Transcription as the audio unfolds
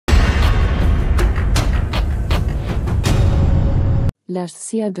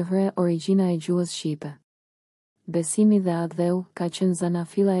Lashtësia dëhre origjina e gjuhës shqipe. Besimi dhe adheu ka qenë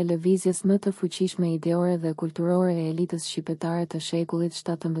zanafilla e lëvizjes më të fuqishme ideore dhe kulturore e elitës shqiptare të shekullit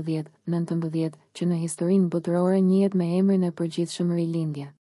 17-19, që në historinë botërore njihet me emrin e përgjithshëm rilindje.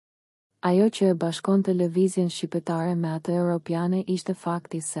 Ajo që e bashkonte lëvizjen shqiptare me atë europiane ishte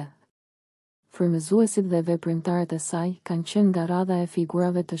fakti se frymëzuesit dhe veprimtarët e saj kanë qenë nga radha e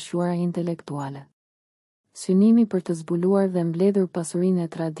figurave të shuara intelektuale. Synimi për të zbuluar dhe mbledhur pasurinë e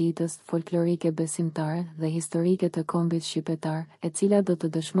traditës folklorike besimtare dhe historike të kombit shqiptar, e cila do të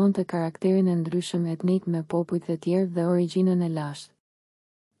dëshmonte karakterin e ndryshëm etnik me popujt e tjerë dhe origjinën e lashtë.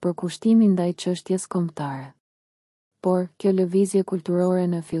 Përkushtimi ndaj çështjes kombëtare. Por, kjo lëvizje kulturore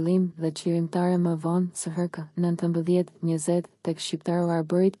në fillim dhe çlirimtare më vonë, së herë 19-20, tek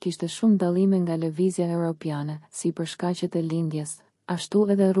shqiptar-arbërit kishte shumë dallime nga lëvizja europiane, si për shkaqet e lindjes, ashtu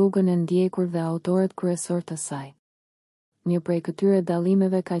edhe rrugën e ndjekur dhe autorët kryesor të saj. Një prej këtyre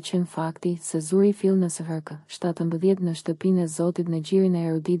dallimeve ka qenë fakti se zuri fill në së herë 17 në shtëpinë e Zotit në gjirin e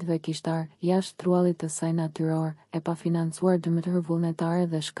eruditëve kishtar, jashtë truallit të saj natyror, e pafinancuar dëmtyrë vullnetare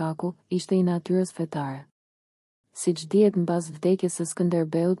dhe shkaku ishte i natyrës fetare. Siç dihet mbas vdekjes së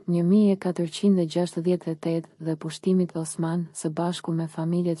Skënderbeut 1468 dhe pushtimit osman, së bashku me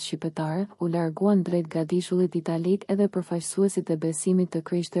familjet shqiptare, u larguan drejt gadishullit italik edhe përfaqësuesit e besimit të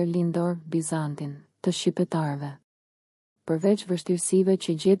Krishter lindor Bizantin, të shqiptarëve. Përveç vështirësive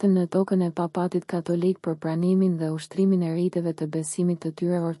që gjetën në tokën e papatit katolik për pranimin dhe ushtrimin e riteve të besimit të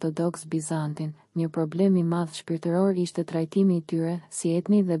tyre ortodoks Bizantin, një problem i madh shpirtëror ishte trajtimi i tyre si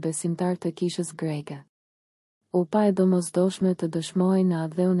etni dhe besimtar të kishës greke. U pa e domosdoshme të dëshmojë në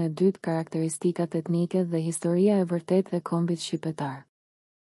adheun e dytë karakteristikat etnike dhe historia e vërtetë e kombit shqiptar.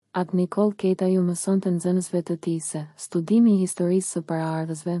 Atë Nikol Keta ju mësonte nxënësve të tij se studimi i historisë së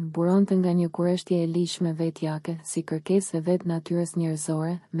paraardhësve buronte nga një kurreshtje e ligjshme vetjake, si kërkesë e vetë natyrës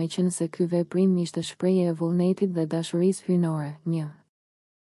njerëzore, meqenëse ky veprim ishte shprehje e vullnetit dhe dashurisë hyjnore.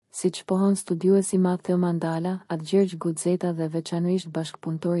 Siç pohon studiuesi Matteo Mandala, atë Gjergj Guxeta dhe veçanërisht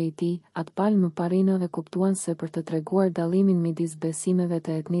bashkëpunëtori i tij, atë Palm Parino e kuptuan se për të treguar dallimin midis besimeve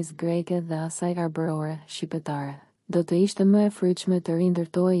të etnisë greke dhe asaj arbërore, shqiptare, do të ishte më e frytshme të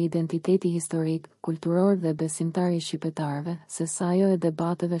rindërtohej identiteti historik, kulturor dhe besimtar i shqiptarëve, se sa ajo e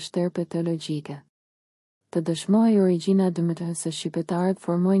debateve shterpe teologjike. Të dëshmojë Origjina dëmtyrë se shqiptarët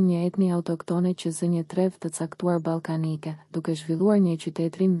formojnë një etni autoktone që zë një trevë të caktuar ballkanike, duke zhvilluar një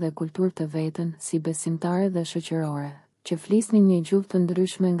qytetërim dhe kulturë të vetën, si besimtare dhe shoqërore, që flisnin një gjuhë të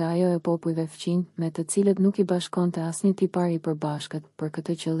ndryshme nga ajo e popujve fqinj, me të cilët nuk i bashkonte asnjë tipar i përbashkët. Për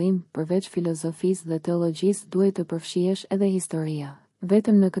këtë qëllim, përveç filozofisë dhe teologjisë, duhet të përfshihesh edhe historia.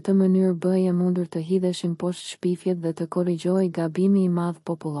 Vetëm në këtë mënyrë bëhej mundur të hidheshin poshtë shpifjet dhe të korrigjohej gabimi i madh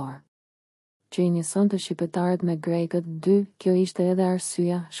popullor që i njësonte shqiptarët me grekët. 2. Kjo ishte edhe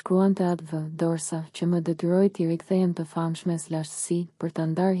arsyeja, shkruante atë V. Dorsa, që më detyroi t'i rikthehem të famshmes lashtësi, për ta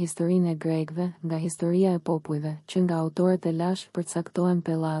ndarë historinë e grekëve nga historia e popujve, që nga autorët e lashtë përcaktohen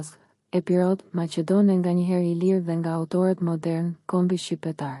Pellazg, Epirot, Maqedon e nganjëherë Ilir dhe nga autorët modern, kombi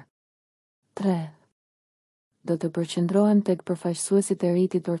shqiptar. 3. Do të përqendrohem tek përfaqësuesit e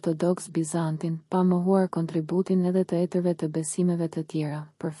ritit ortodoks Bizantin, pa mohuar kontributin edhe të etërve të besimeve të tjera,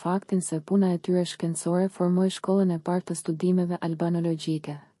 për faktin se puna e tyre shkencore formoi shkollën e parë të studimeve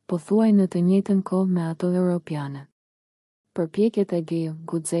albanologjike, pothuaj në të njëjtën kohë me ato europiane. Përpjekjet e G.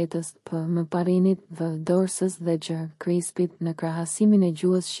 Guxetës, P. Parinit, V. Dorsës dhe G. Crispit në krahasimin e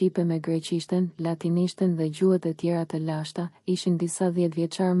gjuhës shqipe me greqishten, latinishten dhe gjuhët e tjera të lashta, ishin disa 10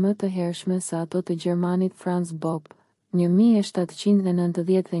 vjeçar më të hershme se ato të gjermanit Franz Bopp,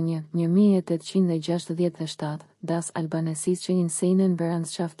 1761-1867, Das Albanesische in seinen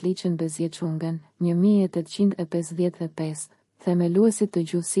Wissenschaftlichen Beziehungen, 1855, themeluesit të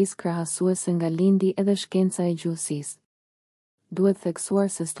gjuhësisë krahasuese nga lindi edhe shkenca e gjuhësisë. Duhet theksuar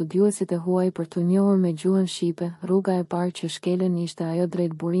se studiuesit e huaj për të njohur me gjuhën shqipe, rruga e parë që shkelen ishte ajo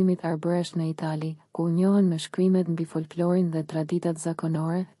drejt burimit arbëresh në Itali, ku njohen me shkrimet mbi folklorin dhe traditat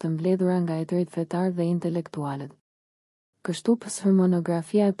zakonore, të mbledhura nga etërit fetar dhe intelektualët. Kështu pësër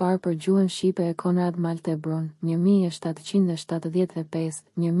monografia e parë për gjuhën shqipe e Konrad Maltebrun,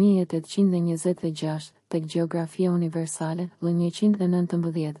 1725-1826, tek Gjeografia Universale, lë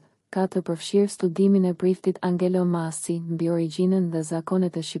 119, ka të përfshirë studimin e priftit Angelo Massi mbi origjinën dhe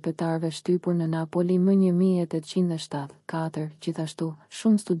zakonet e shqiptarëve shtypur në Napoli më 1807. 4. Gjithashtu,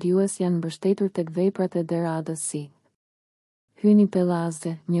 shumë studiues janë mbështetur tek veprat e Deradës si Hyni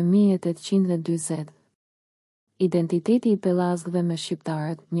Pellazgë, 1820. Identiteti i Pellazgëve me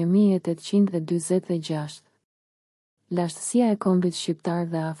shqiptarët, 1846. Lashtësia e kombit shqiptar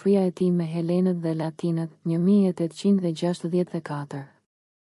dhe afria e tij me helenët dhe latinët, 1864.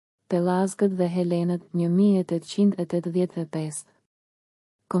 Pellazgët dhe helenët, 1885.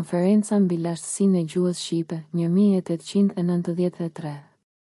 Konferenca mbi lashtësinë e gjuhës shqipe, 1893.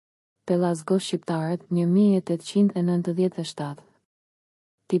 Pellazgo-shqiptarët, 1897.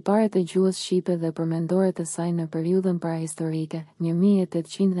 Tiparet e gjuhës shqipe dhe përmendoret e saj në periudhën parahistorike,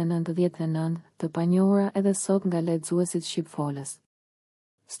 1899, të panjohura edhe sot nga lexuesit shqipfolës.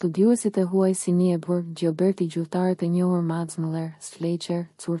 Studiuesit e huaj si Nieburg, Gjoberti, gjuhëtarët e njohur Max Muller,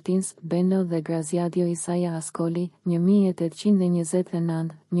 Schleicher, Curtins, Benno dhe Graziadio Isaia Ascoli,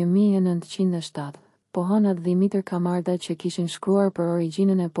 1829, 1907. Pohonat Dimitër Kamarda që kishin shkruar për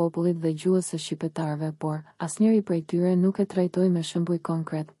origjinën e popullit dhe gjuhës së shqipetarëve, por asnjëri prej tyre nuk e trajtoi me shembuj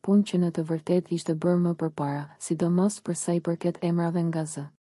konkret, punë që në të vërtetë ishte bërë më përpara, sidomos për sa i përket emrave nga Z.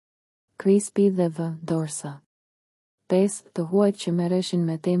 Crispi dhe V. Dorsa. 5. Të huajt që merreshin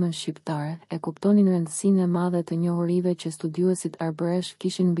me temën shqiptare, e kuptonin rëndësinë e madhe të njohurive që studiuesit arbëresh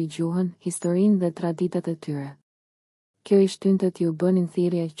kishin mbi gjuhën, historinë dhe traditat e tyre. Kjo i shtynte t'ju bënin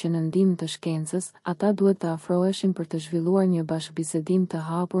thirrje që në ndihmë të shkencës, ata duhet të afroheshin për të zhvilluar një bashkëbisedim të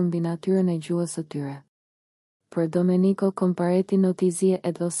hapur mbi natyrën e gjuhës së tyre. Për Domenico Comparetti notizie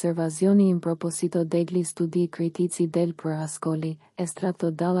ed osservazioni in proposito degli studi critici del per Ascoli,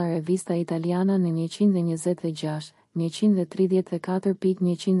 estratto dalla rivista italiana në 126,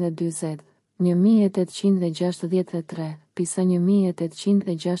 134.120, 1863, pisa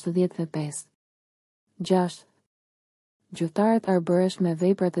 1865. 6. Gjuhëtarët arbëresh me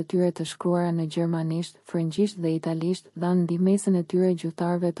veprat e tyre të shkruara në gjermanisht, frëngjisht dhe italisht dhanë ndihmesën e tyre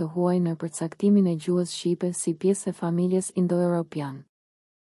gjuhëtarëve të huaj në përcaktimin e gjuhës shqipe si pjesë e familjes indo-europian.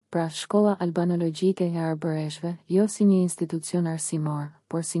 Pra, shkolla albanologjike e arbëreshve, jo si një institucion arsimor,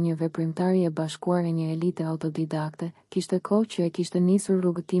 por si një veprimtari e bashkuar e një elite autodidakte, kishte kohë që e kishte nisur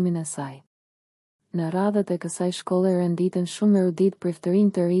rrugëtimin e saj. Në radhët e kësaj shkolle renditen shumë erudit priftërinj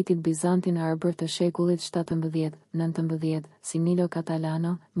të rritit bizantin arbër të shekullit 17-19, si Nilo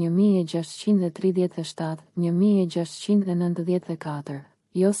Catalano, 1637, 1694,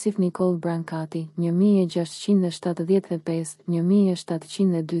 Josif Nikol Brancati, 1675,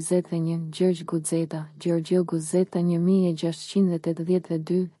 1721, Gjergj Guzeta, Giorgio Guzeta,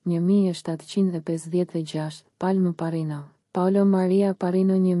 1682, 1756, Palmo Parino, Paolo Maria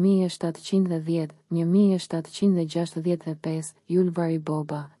Parino, 1710, 1765, Julvari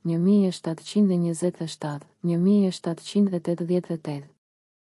Boba, 1727, 1788.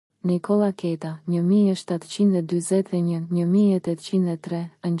 Nikola Keta, 1741,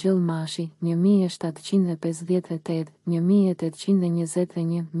 1803, Angel Mashi, 1758,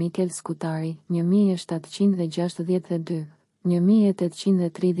 1821, Mikel Skutari, 1762,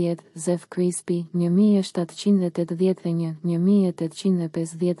 1830, Zef Crispi, 1781,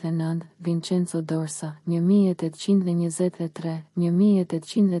 1859, Vincenzo Dorsa, 1823,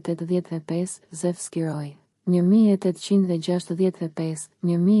 1885, Zef Skiroj, 1865,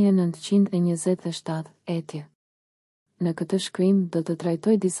 1927, etje. Në këtë shkrim do të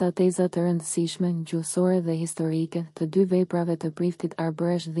trajtoj disa teza të rëndësishme, gjuhësore dhe historike, të dy veprave të priftit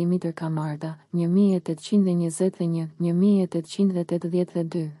arbëresh Dimitër Kamarda,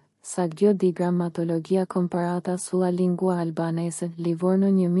 1821-1882, Sagdio di grammatologia comparata sulla lingua albanese, Livorno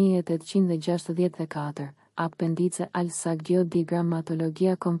 1864, Appendice al Sagdio di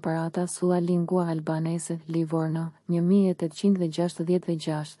grammatologia comparata sulla lingua albanese, Livorno,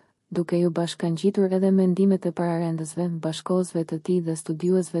 1866, duke ju bashkangjitur edhe mendimet e pararendësve, bashkozve të tij dhe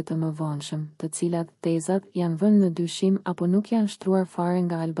studiuesve të mëvonshëm, të cilat tezat janë vënë në dyshim apo nuk janë shtruar fare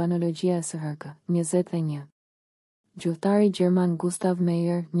nga albanologjia e SHK. 21. Gjuhëtari gjerman Gustav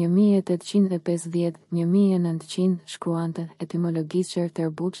Meyer, 1850-1900, shkruante Etymologischer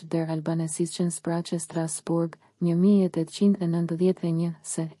Terbuch der albanesischen Sprache Strasbourg, 1891,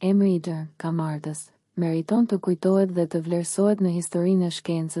 se emri i der Kamardës meriton të kujtohet dhe të vlerësohet në historinë e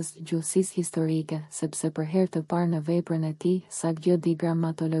shkencës, gjuhësisë historike, sepse për herë të parë në veprën e tij, Sagdio di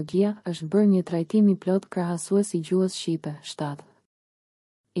grammatologia, është bërë një trajtim i plot krahasues i gjuhës shqipe. 7.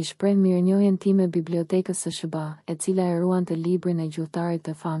 I shpreh mirënjohjen time bibliotekës së SHBA, e cila e ruante librin e gjuhëtarit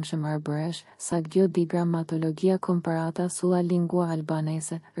të famshëm arbëresh, Sagdio di grammatologia comparata sulla lingua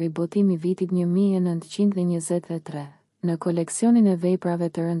albanese, ribotimi vitit 1923. Në koleksionin e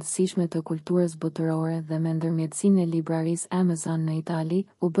veprave të rëndësishme të kulturës botërore dhe me ndërmjetësinë e librarisë Amazon në Itali,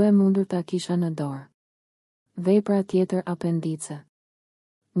 u bë e mundur ta kisha në dorë. Vepra tjetër Appendice.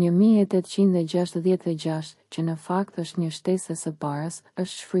 1866, që në fakt është një shtesë së parës,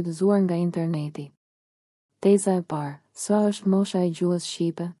 është shfrytëzuar nga interneti. Teza e parë, sa është mosha e gjuhës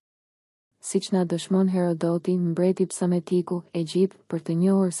shqipe? Siç na dëshmon Herodoti, mbreti psametiku, Egjipt, për të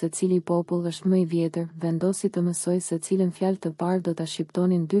njohur se cili popull është më i vjetër, vendosi të mësoj se cilën fjalë të parë do ta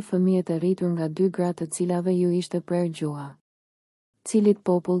shqiptonin dy fëmijët e rritur nga dy gra të cilave ju ishte prerë gjuha. Cilit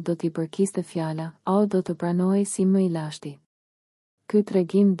popull do t'i përkiste fjala, au do të pranohej si më i lashti. Ky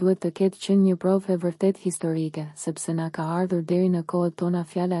tregim duhet të ketë qenë një provë e vërtet historike, sepse na ka ardhur deri në kohët tona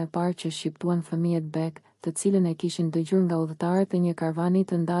fjala e parë që shqiptuan fëmijët bek, të cilën e kishin dëgjuar nga udhëtarët e një karvani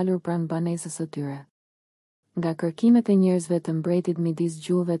të ndalur pranë banesës së tyre. Nga kërkimet e njerëzve të mbretit midis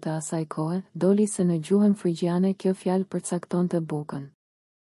gjuhëve të asaj kohe, doli se në gjuhën frigjiane kjo fjalë përcaktonte bukën.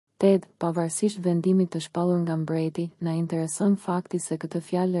 Ted, pavarësisht vendimit të shpallur nga mbreti, na intereson fakti se këtë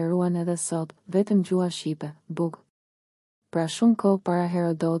fjalë e ruan edhe sot, vetëm gjuha shqipe, buk. Pra shumë kohë para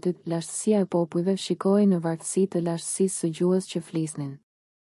Herodotit, lashtësia e popujve shikohej në vartësi të lashtësisë së gjuhës që flisnin.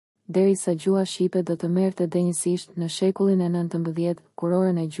 Derisa gjuha shqipe do të merrte denjësisht në shekullin e 19, kur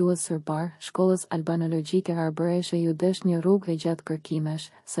orën e gjuhës së parë, shkollës albanologjike arbëreshe ju desh një rrugë e gjatë kërkimesh,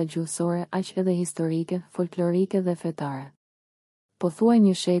 sa gjuhësore, aq edhe historike, folklorike dhe fetare. Pothuaj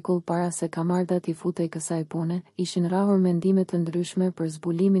një shekull para se kamardat i futej kësaj pune, ishin rrahur mendime të ndryshme për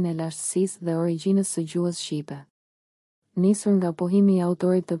zbulimin e lashtësisë dhe origjinës së gjuhës shqipe. Nisur nga pohimi i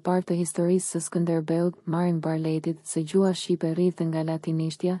autorit të parë të historisë së Skënderbeut, Marin Barletit, se gjuha shqipe rrithte nga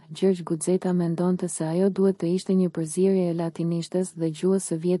latinishtja, Gjergj Guxeta mendonte se ajo duhet të ishte një përzierje e latinishtes dhe gjuhës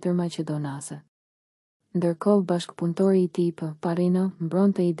së vjetër maqedonase. Ndërkohë bashkëpunëtori i tij P. Parino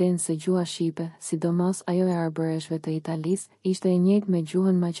mbronte idenë se gjuha shqipe, sidomos ajo e arbëreshve të Italisë, ishte e njëjtë me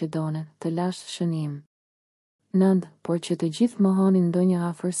gjuhën maqedone, të lashtë shënim. Por që të gjithë mohonin ndonjë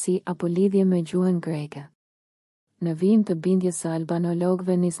afërsi apo lidhje me gjuhën greke. Në vijim të bindjes së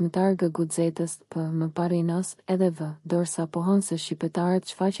albanologëve nismëtar G. Guxetës, P. M. Parinos, edhe V. Dorsa pohon se shqipetarët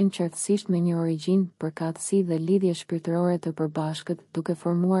shfaqen qartësisht me një origjinë, përkatësi dhe lidhje shpirtërore të përbashkët, duke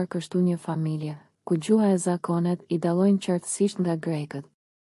formuar kështu një familje, ku gjuha e zakonet i dallojnë qartësisht nga grekët.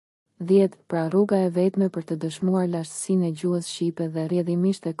 10. Pra rruga e vetme për të dëshmuar lashtësinë e gjuhës shqipe dhe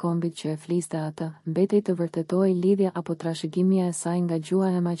rrjedhimisht e kombit që e fliste atë, mbetej të vërtetohej lidhja apo trashëgimia e saj nga gjuha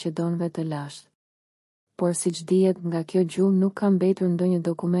e maqedonëve të lashtë. Por siç dihet, nga kjo gjuhë nuk ka mbetur ndonjë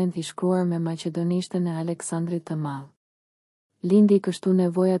dokument i shkruar me maqedonishtën e Aleksandrit të Madh. Lindi kështu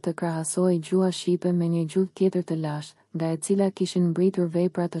nevoja të krahasohej gjuha shqipe me një gjuhë tjetër të lashtë, nga e cila kishin mbritur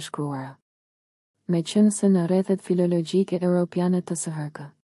vepra të shkruara. Meqenëse në rrethet filologjike europiane të SHK.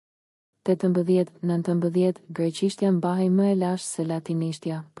 18-19, greqishtja mbahej më e lashtë se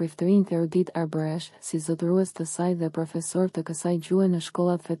latinishtja, priftërinj të erudit arbëresh, si zotërues të saj dhe profesor të kësaj gjuhe në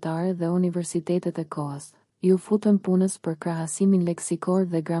shkollat fetare dhe universitetet e kohës, ju futën punës për krahasimin leksikor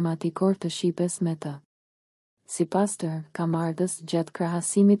dhe gramatikor të shqipes me të. Sipas të Kamardës, gjatë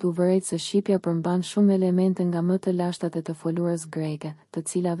krahasimit u vërejt se shqipja përmban shumë elemente nga më të lashtat e të folurës greke, të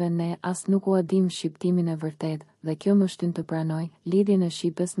cilave ne as nuk u adim shqiptimin e vërtet, dhe kjo më shtyn të pranoj lidhjen e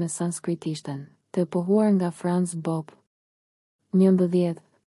shqipes me sanskritishten, të pohuar nga Franz Bopp. 11.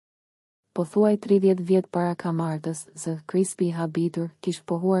 Pothuaj 30 vjet para Kamardës, Z. Crispi i habitur, kish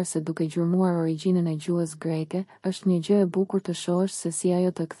pohuar se duke gjurmuar origjinën e gjuhës greke, është një gjë e bukur të shohësh se si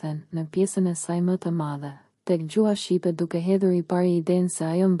ajo të kthen në pjesën e saj më të madhe. Tek gjuha shqipe duke hedhur i pari idenë se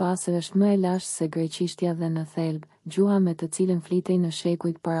ajo mbase është më e lashtë se greqishtja dhe në thelb, gjuha me të cilën flitej në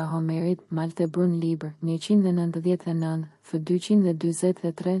shekujt para Homerit, Malte Brun Libër, 199, f.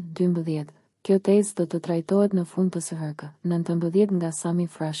 243-12. Kjo tezë do të trajtohet në fund të SHK. 19 nga Sami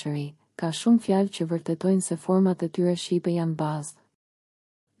Frashëri. Ka shumë fjalë që vërtetojnë se format e tyre shqipe janë bazë,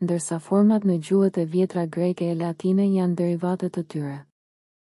 ndërsa format në gjuhët e vjetra greke e latine janë derivate të tyre.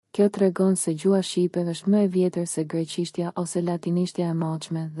 Kjo tregon se gjuha shqipe është më e vjetër se greqishtja ose latinishtja e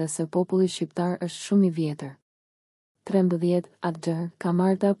moqme dhe se populli shqiptar është shumë i vjetër. 13. Atëherë,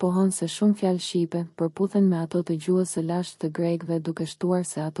 Kamarda pohon se shumë fjalë shqipe përputhen me ato të gjuhës së lashtë të grekëve duke shtuar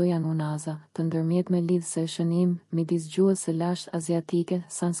se ato janë unaza, të ndërmjetme lidhse shënim midis gjuhës së lashtë aziatike,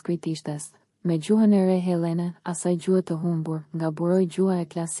 sanskritishtes, me gjuhën e re helene, asaj gjuhë të humbur, nga buroi gjuha e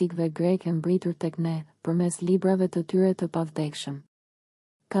klasikëve greke mbritur tek ne, përmes librave të tyre të pavdekshëm.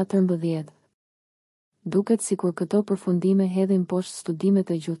 14. Duket sikur këto përfundime hedhin poshtë studimet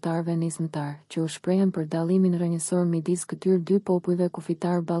e gjuhëtarëve nismëtar, që u shprehen për dallimin rrënjësor midis këtyre dy popujve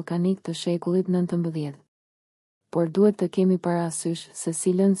kufitar ballkanik të shekullit 19. Por duhet të kemi parasysh se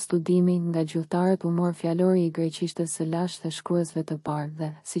si lënd studimi nga gjuhëtarët umor fjalori i greqishtes së lashtë të shkruesve të parë dhe,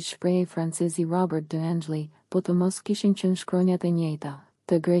 siç shprehej francezi Robert de Angeli, po të mos kishin qenë shkronjat e njëjta,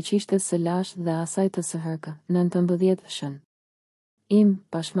 të greqishtes së lashtë dhe asaj të SHK. 19 shën.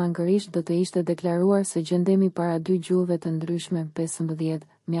 Pashmangërisht do të ishte deklaruar se gjendemi para dy gjuhëve të ndryshme. 15.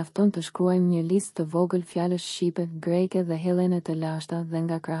 mjafton të shkruajmë një listë të vogël fjalësh shqipe, greke dhe hellene të lashta dhe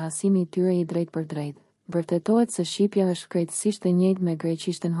nga krahasimi I tyre I drejt për drejt. Vërtetohet se shqipja është krejtësisht e njëjtë me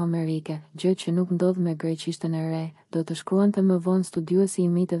greqishtën homerike, gjë që nuk ndodh me greqishtën e re, do të shkruante më vonë studiuesi I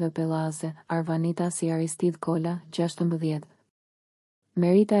miteve Pellaze, Arvanitas I Aristid Kola, 16.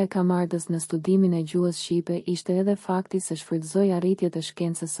 Merita e Kamardës në studimin e gjuhës shqipe ishte edhe fakti se shfrytëzoi arritjet e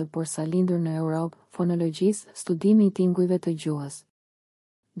shkencës së porsalindur në Europë, fonologjisë, studimi I tingujve të gjuhës.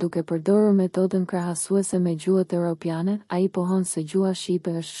 Duke përdorur metodën krahasuese me gjuhët europiane, ai pohon se gjuha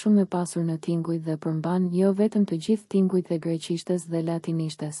shqipe është shumë e pasur në tinguj dhe përmban jo vetëm të gjithë tingujt e greqishtes dhe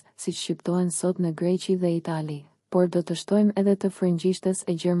latinishtes, siç shqiptohen sot në Greqi dhe Itali, por do të shtojmë edhe të frëngjishtes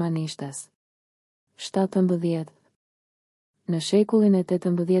e gjermanishtes. 17. Në shekullin e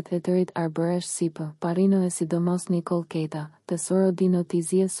 18 Hetërit arbëresh si Parino e sidomos Nikol Keta, Tesoro di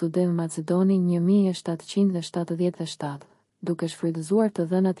notizie Sude Macedoni 1777, duke shfrytëzuar të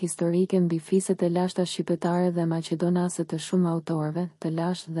dhënat historike mbi fiset e lashta shqipetare dhe maqedonase të shumë autorëve, të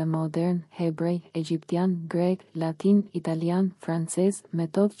lashtë dhe modern, hebrej, egjiptian, grek, latin, italian, francez,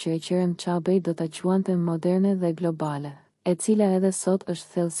 metodë që e qerem Çabej do ta quante moderne dhe globale, e cila edhe sot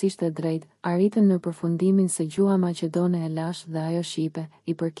është thellësisht e drejtë, arritën në përfundimin se gjuha maqedone e lashtë dhe ajo shqipe,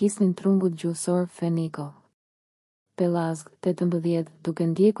 I përkisnin trungut gjuhësor Feniko. Pelazg, 18, duke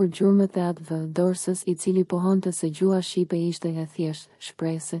ndjekur gjurmët e atë Dorsës I cili pohonte se gjuha shqipe ishte e thjeshtë,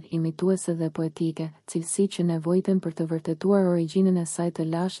 shprehëse, imituese dhe poetike, cilësi që nevojiten për të vërtetuar origjinën e saj të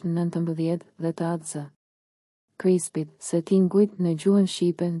lashtë në 19 dhe të atë Krispit, se tingujt në gjuhën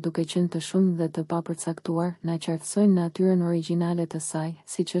shqipe, duke qenë të shumë dhe të papërcaktuar, na qartësojnë natyrën origjinale të saj,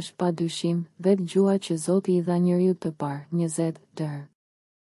 siç është pa dyshim, vetë gjuha që Zoti I dha njeriut të parë, 20 dër.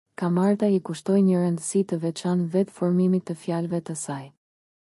 Kamarda I kushtoi një rëndësi të veçantë vetë formimit të fjalëve të saj.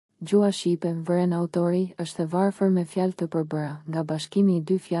 Gjuha shqipe, vëren autori, është e varfër me fjalë të përbëra, nga bashkimi I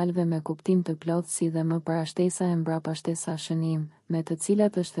dy fjalëve me kuptim të plotë si dhe më parashtesa e mbrapashtesa shënim, me të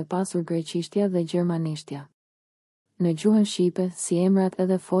cilat është e pasur greqishtja dhe gjermanishtja. Në gjuhën shqipe, si emrat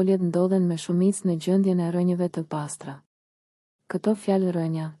edhe foljet ndodhen me shumicë në gjendjen e rënjëve të pastra. Këto fjalë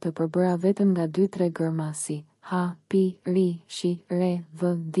rënja, të përbëra vetëm nga 2-3 gërma si ha, pi, ri, shi, re,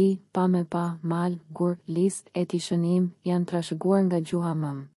 v, di, pa me pa, mal, gur, lis, eti shënim, janë trashëguar nga gjuha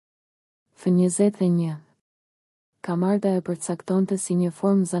mëm. F21. Kamarda e përcaktonte si një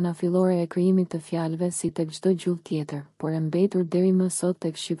formë zanafillore e krijimit të fjalëve si tek çdo gjuhë tjetër, por e mbetur deri më sot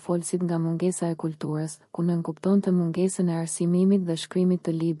tek shqipfolësit nga mungesa e kulturës, ku nënkuptonte mungesën e arsimimit dhe shkrimit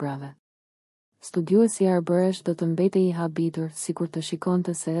të librave. Studiuesi arbëresh do të mbetej I habitur, sikur të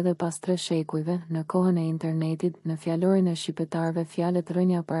shikonte se edhe pas 3 shekujve, në kohën e internetit, në fjalorin e shqipetarëve fjalët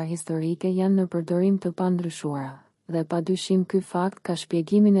rënja parahistorike janë në përdorim të pandryshuara. Dhe padyshim ky fakt ka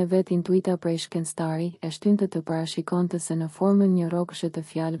shpjegimin e vet intuita prej shkencëtari, e shtynte të parashikonte se në formën një rrogëshe të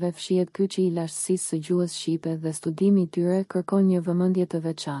fjalëve fshihet kyçi I lashtësisë së gjuhës shqipe dhe studimi I tyre kërkon një vëmendje të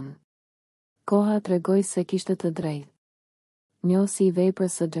veçantë. Koha tregoi se kishte të drejtë. Njohësi I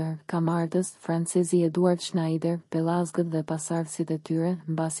veprës së Kamardës, francezi Eduard Schneider, Pelazgët dhe pasardhësit e tyre,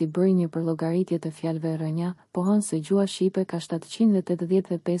 mbasi bëri një përllogaritje të fjalëve rënja, pohon se gjuha shqipe ka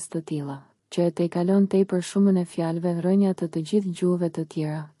 785 të tilla, që e tejkalon tepër shumën e fjalëve rënja të gjithë gjuhëve të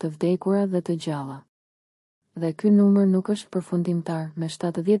tjera, të vdekura dhe të gjalla. Dhe ky numër nuk është përfundimtar, me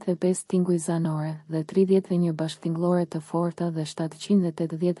 75 tinguj zanore dhe 31 bashkëtingëllore të forta dhe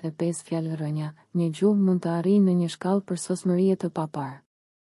 785 fjalë rënja, një gjuhë mund të arrijë në një shkallë përsosmërie të paparë.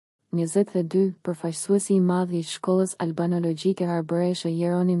 22. Përfaqësuesi I madh I shkollës albanologjike arbëreshe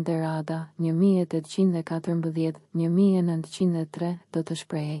Jeronim Derada, 1814-1903, do të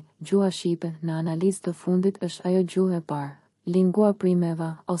shprehej, gjuha shqipe në analizë të fundit është ajo gjuhë e parë. Lingua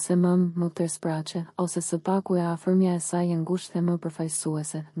primeva, ose më tërsprache, ose së paku e afërmja e saj e ngushtë e më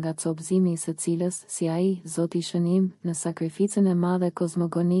përfaqësuese, nga copëzimi I së cilës, si ai, Zoti I shënim, në sakrificën e madhe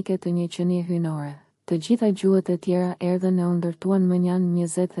kozmogonike të një qenie hyjnore. Të gjitha gjuhët e tjera erdhën e u ndërtuan më njanë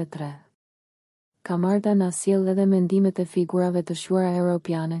 23. Kamarda na sjell edhe mendimet e figurave të shuara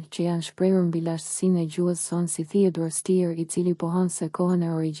europiane që janë shprehur mbi lashtësinë e gjuhës son si Theodor Stier I cili pohon se kohën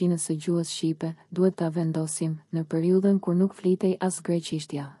e origjinës së gjuhës shqipe duhet ta vendosim në periudhën kur nuk flitej as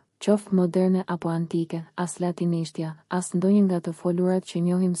greqishtja, qoftë moderne apo antike, as latinishtja, as ndonjë nga të folurat që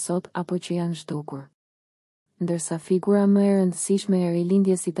njohim sot apo që janë zhdukur. Ndërsa figura më e rëndësishme e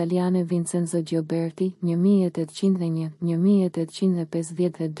rilindjes italiane Vincenzo Gioberti,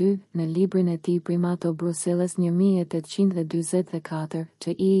 1801-1852, në librin e tij Primato Bruxelles 1844,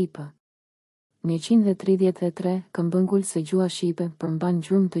 që IIP 133, këmbëngull se gjuha shqipe përmban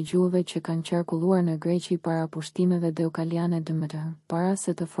gjurmë të gjuhëve që kanë qarkulluar në Greqi para pushtimeve deukaliane dëmëtër, para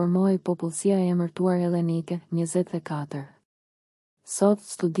se të formohej popullsia e emërtuar helenike, 24. Sot,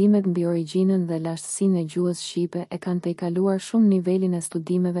 studimet mbi origjinën dhe lashtësinë e gjuhës shqipe e kanë tejkaluar shumë nivelin e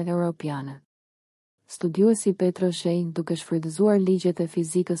studimeve europiane. Studiuesi Petro Shej, duke shfrytëzuar ligjet e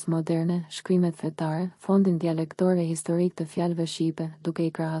fizikës moderne, shkrimet fetare, fondin dialektor e historik të fjalëve shqipe, duke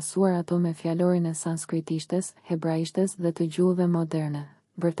i krahasuar ato me fjalorin e sanskritishtes, hebraishtes dhe të gjuhëve moderne,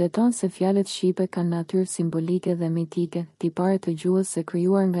 vërteton se fjalët shqipe kanë natyrë simbolike dhe mitike, tipare të gjuhës së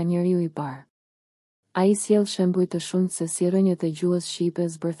krijuar nga njeriu i parë. Ai sjell shembuj të shumtë se si rrënjët e gjuhës shqipe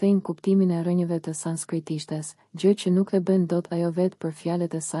zbërthejnë kuptimin e rrënjëve të sanskritishtes, gjë që nuk e bën dot ajo vetë për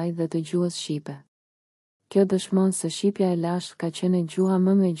fjalët e saj dhe të gjuhës shqipe. Kjo dëshmon se shqipja e lashtë ka qenë gjuha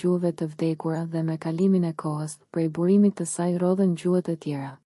më me gjuhëve të vdekura dhe me kalimin e kohës, prej burimit të saj rodhen gjuhët e tjera.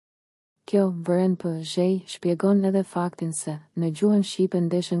 Kjo, vëren për Zhej, shpjegon edhe faktin se, në gjuhën shqipe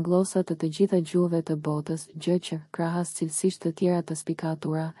ndeshen glosa të gjitha gjuhëve të botës, gjë që, krahas cilësisht të tjera të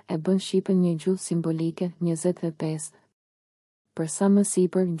spikatura, e bën shqipen një gjuhë simbolike, 25. Për sa më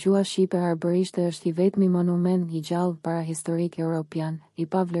sipër, gjuha shqipe arbërishte është i vetmi monument i gjallë parahistorik europian, i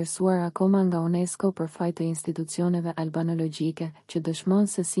pavlerësuar akoma nga UNESCO për faj të institucioneve albanologjike, që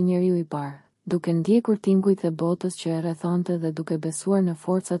dëshmon se si njeriu i parë, duke ndjekur tingujt e botës që e rrethonte dhe duke besuar në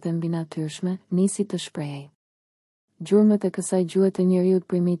forcat e mbinatyrshme, nisi të shprehej. Gjurmët e kësaj gjuhe të njeriut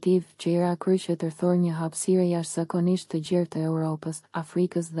primitiv, që i ra kryq e tërthor një hapësire jashtëzakonisht të gjerë të Europës,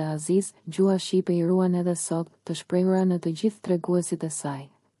 Afrikës dhe Azisë, gjuha shqipe i ruan edhe sot, të shprehura në të gjithë treguesit e saj,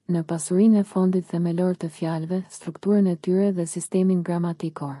 në pasurinë e fondit themelor të fjalëve, strukturën e tyre dhe sistemin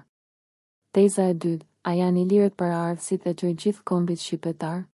gramatikor. Teza e dytë, a janë ilirët paraardhësit e të gjithë kombit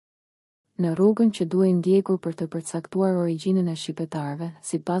shqipetar? Në rrugën që duhet ndjekur për të përcaktuar origjinën e shqipetarëve,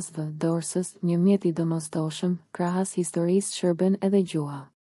 sipas V. Dorsës, një mjet i domosdoshëm, krahas historisë shërben edhe gjuha.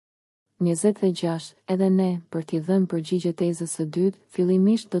 26. Edhe ne, për t'i dhënë përgjigje tezës së dytë,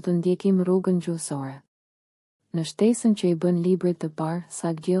 fillimisht do të ndjekim rrugën gjuhësore. Në shtesën që i bën librit të parë,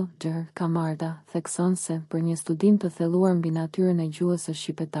 Saggio, Dr. Kamarda, thekson se, për një studim të thelluar mbi natyrën e gjuhës së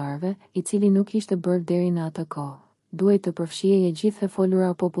shqipetarëve, i cili nuk ishte bërë deri në atë kohë, duhet të përfshihej e gjithë e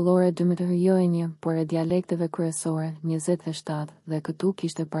folura popullore jo e një, por e dialekteve kryesore, 27, dhe këtu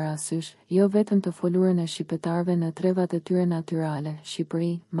kishte parasysh, jo vetëm të folurën e shqipetarëve në trevat e tyre natyrale,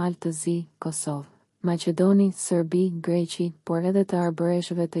 Shqipëri, Maltëzi, Kosovë, Maqedoni, Serbi, Greqi, por edhe të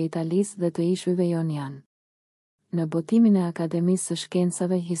arbëreshëve të Italisë dhe të ishujve jonian. Në botimin e Akademisë së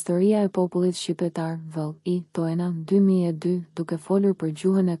Shkencave, Historia e popullit shqipetar, vëll, i, Toena, 2002, duke folur për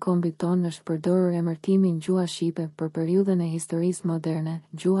gjuhën e kombit tonë është përdorur emërtimin gjuha shqipe për periudhën e historisë moderne,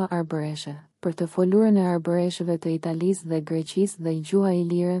 gjuha arbëreshe, për të folurën e arbëreshëve të Italisë dhe Greqisë dhe gjuha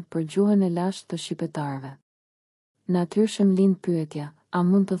ilire për gjuhën e lashtë të shqipetarëve. Natyrshëm lind pyetja, a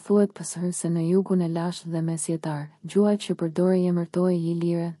mund të thuhet pësër se në jugun e lashtë dhe mesjetar, gjuha që përdorej emërtohej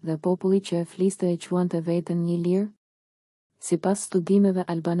ilire dhe populli që e fliste e quante veten ilir? Sipas studimeve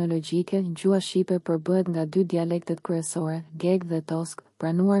albanologjike, gjuha shqipe përbëhet nga dy dialektet kryesore, geg dhe tosk,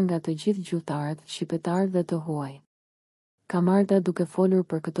 pranuar nga të gjithë gjuhëtarët, shqipetar dhe të huaj. Kamarda, duke folur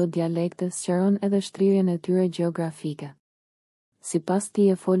për këto dialekte, sqaron edhe shtrirjen e tyre gjeografike. Sipas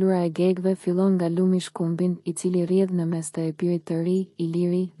tij, e folura e gegëve fillon nga lumi Shkumbin, i cili rrjedh në mes të epirit të ri,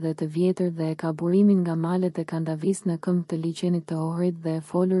 iliri dhe të vjetër dhe e ka burimin nga malet e Kandavis në këmbë të liçenit të Ohrit dhe e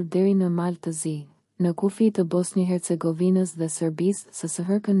folur deri në mal të Zi, në kufi të Bosnjë-Hercegovinës dhe Serbisë së së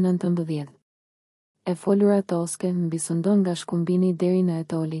hërkën 19. E folura toske mbisëndon nga Shkumbini deri në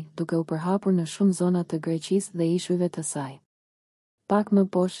Etoli, duke u përhapur në shumë zona të Greqisë dhe ishujve të saj. Pak më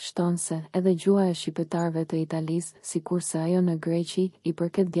poshtë shton se edhe gjuha e shqipetarëve të Italisë, sikurse ajo në Greqi, i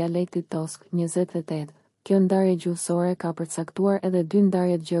përket dialektit tosk, 28. Kjo ndarje gjuhësore ka përcaktuar edhe dy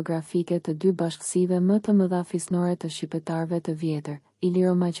ndarjet gjeografike të dy bashkësive më të mëdha fisnore të shqipetarëve të vjetër,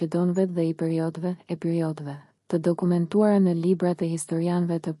 iliro-maqedonëve dhe i periodëve, të dokumentuara në librat e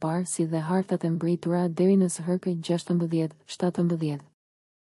historianëve të parë si dhe hartat e mbritura deri në së hërkëj 16-17.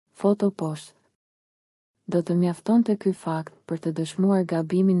 Foto poshtë. Do të mjaftonte ky fakt për të dëshmuar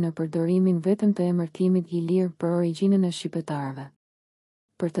gabimin në përdorimin vetëm të emërtimit ilir për origjinën e shqipetarëve.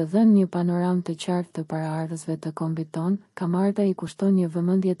 Për të dhënë një panoramë të qartë të paraardhësve të kombit tonë, Kamarda i kushton një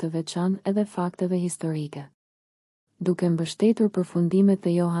vëmendje të veçantë edhe fakteve historike. Duke mbështetur përfundimet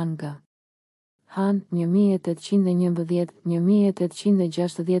e Johan G. Han,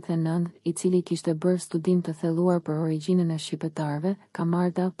 1811-1869, i cili kishte bërë studim të thelluar për origjinën e shqipetarëve,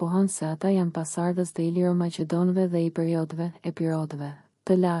 Kamarda pohon se ata janë pasardhës të iliro-maqedonëve dhe i periodëve,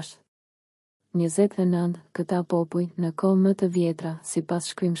 të lashtë. 29. Këta popuj, në kohë më të vjetra,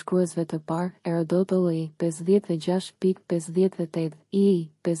 sipas shkrimshkruesve të parë, Herodoto L.I. 56.58, I.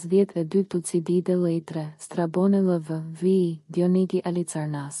 52 Tucidide L.I. 3, Strabone L.V. V.I. Dionigi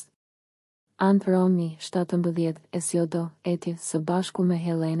Alicarnas. Romi, 17, Esiodo, Etje, së bashku me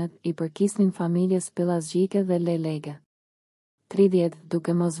Helenët, i përkisnin familjes pelazgjike dhe lelege. 30,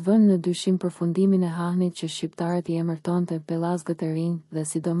 duke mos vënë në dyshim përfundimin e hahnit që shqiptarët i emërtonte pelazgët e rinj dhe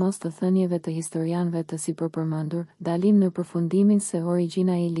sidomos të thënieve të historianëve të sipërpërmendur, dalim në përfundimin se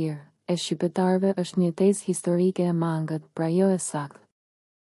Origjina i lirë e shqipetarëve është një tezë historike e mangët, pra jo e saktë.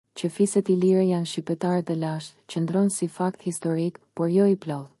 Që fiset i lirë janë shqipetarët e lashtë, qëndron si fakt historik, por jo i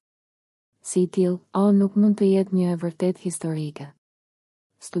plot. Si i tillë, nuk mund të jetë një e vërtet historike.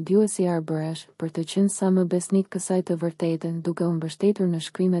 Studiuesi arbëresh, për të qenë sa më besnik kësaj të vërtetën, duke u mbështetur në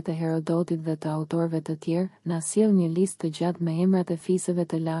shkrimet e Herodotit dhe të autorëve të tjerë, na sjell një listë të gjatë me emrat e fisëve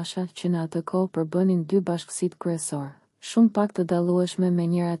të lasha që në atë kohë përbënin dy bashkësitë kryesorë, shumë pak të dallueshme me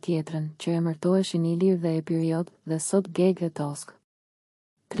njëra tjetrën, që emërtoheshin Ilir dhe Epiriot dhe sot Geg e Tosk.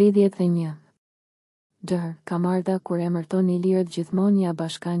 31. Kamarda kur emërton Ilirët gjithmonë ja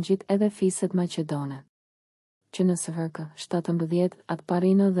bashkangjit edhe fiset maqedone. Që në SHK 17,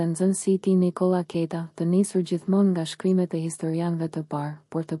 Atparino dhe nxënësi i tij Nikola Keta, të nisur gjithmonë nga shkrimet e historianëve të parë,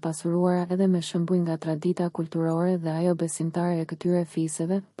 por të pasuruara edhe me shembuj nga tradita kulturore dhe ajo besimtare e këtyre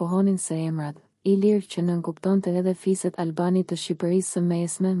fiseve, pohonin se emrat Ilir që nënkuptonte edhe fiset Albani të Shqipërisë së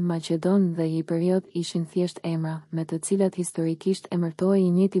Mesme, Maqedon dhe Iperiot ishin thjesht emra, me të cilat historikisht emërtohej i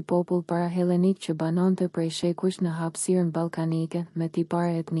njëjti popull para helenik që banonte prej shekush në hapësirën ballkanike, me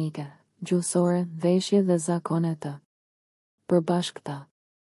tipare etnike, gjuhësore, veshje dhe zakone të përbashkëta.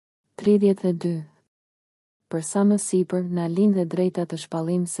 32. Për sa më sipër, na lind dhe drejta të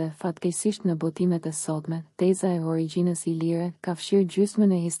shpallim se, fatkeqësisht në botimet e sotme, teza e origjinës ilire ka fshirë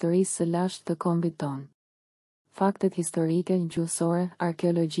gjysmën e historisë së lashtë të kombit tonë. Faktet historike, gjuhësore,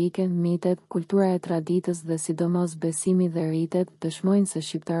 arkeologjike, mitet, kultura e traditës dhe sidomos besimi dhe ritet dëshmojnë se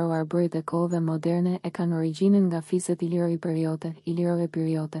shqiptaro-arbërit e kohëve moderne e kanë origjinën nga fiset iliro-iperiote,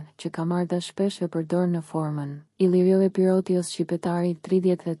 iliro-epiriote, që kamarda shpesh e përdor në formën Ilirio-Epiriotios shqipetari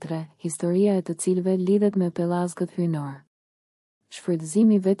 33, historia e të cilëve lidhet me pelazgët hyjnor.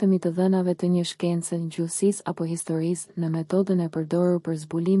 Shfrytëzimi vetëm i të dhënave të një shkence, gjuhësisë apo historisë në metodën e përdorur për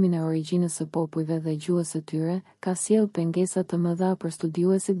zbulimin e origjinës së popujve dhe gjuhës së tyre, ka sjellë pengesa të mëdha për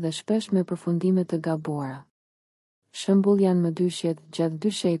studiuesit dhe shpesh me përfundime të gabuara. Shembull janë mëdyshjet gjatë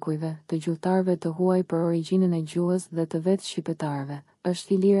 2 shekujve të gjuhëtarëve të huaj për origjinën e gjuhës dhe të vetë shqipëtarëve,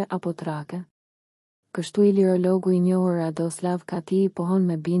 është ilire apo trake? Kështu ilirologu i njohur Radoslav Kati pohon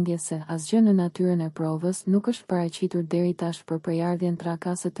me bindje se asgjë në natyrën e provës nuk është paraqitur deri tash për përjardhjen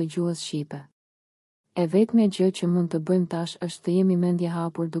trakase të gjuhës shqipe. E vetmja gjë që mund të bëjmë tash është të jemi mendje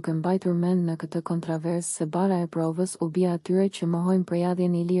hapur duke mbajtur mend në këtë kontraversë se bara e provës u bie atyre që mohojnë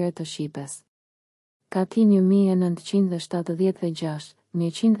përjardhjen ilire të shqipes. Kati 1976,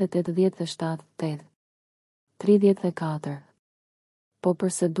 187, 8. 34. Po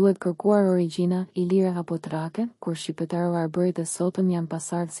përse duhet kërkuar origjina, ilire apo trake, kur shqipetaro-arbërit e sotëm janë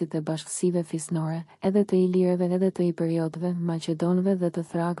pasardhësit e bashkësive fisnore, edhe të ilireve edhe të iperiotëve, maqedonëve dhe të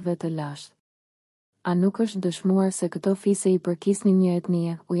thrakëve të lashtë. A nuk është dëshmuar se këto fise i përkisnin një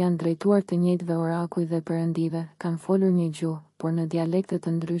etnie, u janë drejtuar të njëjtëve orakuj dhe perëndive, kanë folur një gjuhë, por në dialekte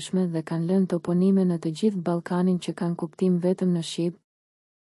të ndryshme dhe kanë lënë toponime në të gjithë Ballkanin që kanë kuptim vetëm në shqip?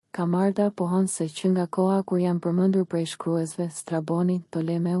 Kamarda pohon se që nga koha kur janë përmendur prej shkruesve, Straboni,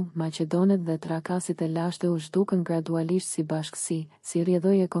 Ptolemeu, Maqedonet dhe trakasit e lashtë u zhdukën gradualisht si bashkësi, si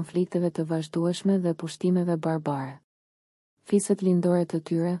rrjedhojë e konflikteve të vazhdueshme dhe pushtimeve barbare. Fiset lindore të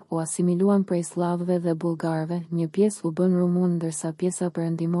tyre u asimiluan prej slavëve dhe bullgarëve, një pjesë u bën rumun ndërsa pjesa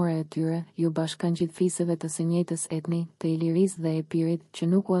perëndimore e tyre ju bashkangjit fiseve të së njëjtës etni, të Ilirisë dhe Epirit,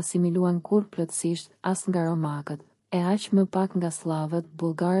 që nuk u asimiluan kurrë plotësisht, as nga romakët, e aq më pak nga slavët,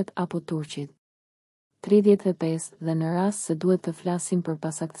 bullgarët apo turqit. 35 Dhe në rast se duhet të flasim për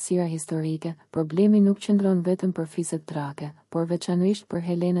pasaktësira historike, problemi nuk qëndron vetëm për fiset trake, por veçanërisht për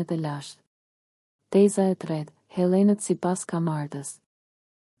helenët e lashtë. Teza e tretë, helenët sipas Kamardës.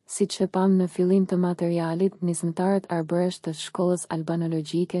 Siç e pam në fillim të materialit, nismëtarët arbëresh të shkollës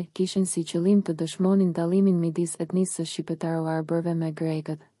albanologjike kishin si qëllim të dëshmonin dallimin midis etnisë së shqipetaro-arbërëve me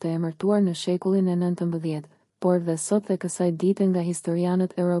grekët, të emërtuar në shekullin e 19, por dhe sot dhe kësaj dite nga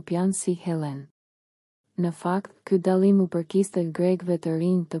historianët europianë si Helen. Në fakt, ky dallim u përkiste grekëve të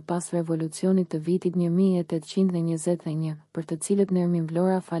rinj të pas revolucionit të vitit 1821, për të cilët Nermin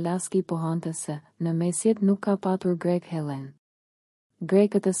Vlora Falaski pohonte se, në mesjet nuk ka patur grek Helen.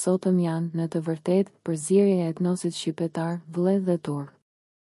 Grekët e sotëm janë, në të vërtetë, përzierje e etnosit shqipetar, vëllezër dhe turk.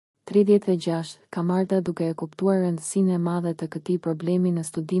 36 Kamarda, duke e kuptuar rëndësinë e madhe të këtij problemi në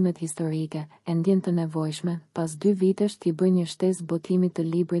studimet historike, e ndjen të nevojshme, pas 2 vitesh t'i bëjë një shtesë botimit të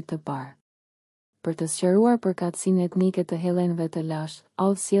librit të parë. Për të sqaruar përkatësinë etnike të hellenëve të lashtë,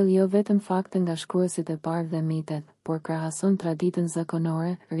 au sjell jo vetëm fakte nga shkruesit e parë dhe mitet, por krahason traditën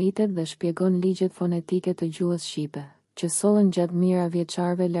zakonore, ritet dhe shpjegon ligjet fonetike të gjuhës shqipe, që sollën gjatë mijëra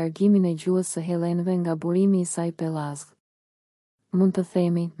vjeçarve largimin e gjuhës së hellenëve nga burimi i saj pellazg. Mund të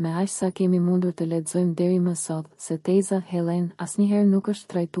themi, me aq sa kemi mundur të lexojmë deri më sot, se teza hellen asnjëherë nuk është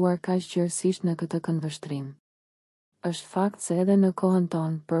trajtuar kaq gjerësisht në këtë këndvështrim. Është fakt se edhe në kohën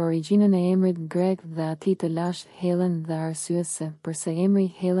tonë, për origjinën e emrit grek dhe atij të lashtë Hellen dhe arsyes se, përse emri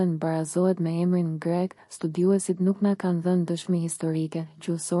Hellen barazohet me emrin grek, studiuesit nuk na kanë dhënë dëshmi historike,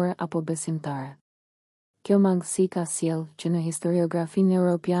 gjuhësore apo besimtare. Kjo mangësi ka sjellë që në historiografinë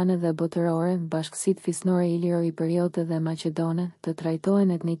europiane dhe botërore, bashkësitë fisnore iliro i periote dhe maqedone të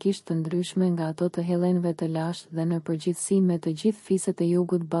trajtohen etnikisht të ndryshme nga ato të hellenëve të lashtë dhe në përgjithësi me të gjithë fiset e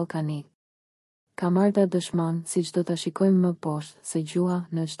jugut ballkanik. Kamarda dëshmon, siç do ta shikojmë më poshtë, se gjuha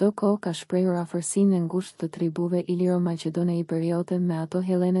në çdo kohë ka shprehur afërsinë e ngushtë të tribuve iliro-maqedone i periote me ato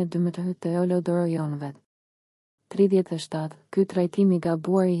hellene dëmëtër të Olodorojonëve. 37. Ky trajtim i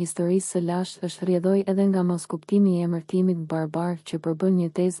gabuar i historisë së lashtë është rrjedhoi edhe nga moskuptimi i emërtimit barbar që përbën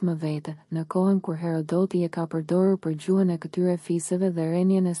një tezë më vete, në kohën kur Herodoti e ka përdorur për gjuhën e këtyre fiseve dhe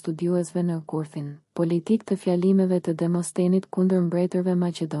rënien e studiuesve në kurthin politik të fjalimeve të Demostenit kundër mbretërve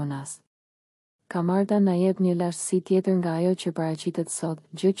maqedonas. Kamarda na jep një lashtësi tjetër nga ajo që paraqitet sot,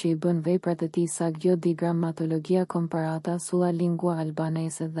 gjë që i bën veprat e tij sagdio di grammatologia comparata sulla lingua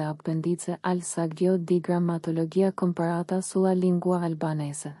albanese dhe appendice al sagdio di grammatologia comparata sulla lingua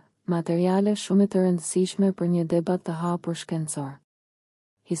albanese. Materiale shumë të rëndësishme për një debat të hapur shkencor.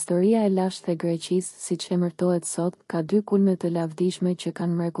 Historia e lashtë e Greqisë, siç emërtohet sot, ka dy kulme të lavdishme që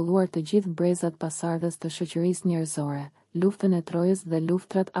kanë mrekulluar të gjithë brezat pasardhës të shoqërisë njerëzore, luftën e Trojës dhe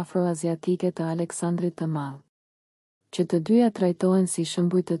luftrat afroaziatike të Aleksandrit të Madh. Që të dyja trajtohen si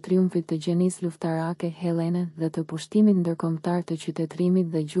shembuj të triumfit të gjenisë luftarake hellene dhe të pushtimit ndërkombëtar të qytetërimit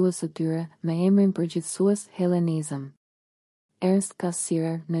dhe gjuhës së tyre, me emrin përgjithësues Hellenizëm. Ernst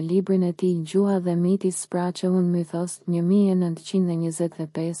Cassirer, në librin e tij Gjuha dhe miti Sprachëun Mythos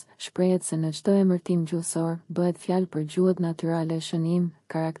 1925, shprehet se në çdo emërtim gjuhësor bëhet fjalë për gjuhët natyrale shënim,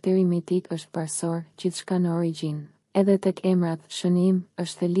 karakteri mitik është parsor, gjithçka në origjinë. Edhe tek emrat, shënim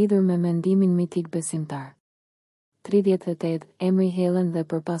është e lidhur me mendimin mitik besimtar. 38. Emri Hellen dhe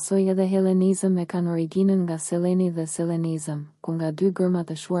përpasoj edhe Hellenizëm e kanë origjinën nga Seleni dhe Selenizëm, ku nga dy gërma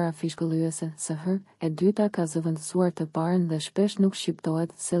të shuara fishkëllyese, së e dyta ka zëvendësuar të parën dhe shpesh nuk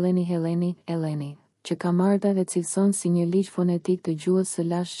shqiptohet Seleni Helleni, Eleni, që Kamarda e cilëson si një ligj fonetik të gjuhës së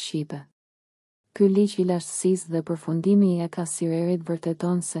lashtë shqipe. Ky ligj i lashtësisë dhe përfundimi i Cassirerit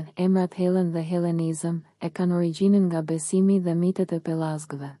vërteton se emrat Hellen dhe Hellenizëm e kanë origjinën nga besimi dhe mitet e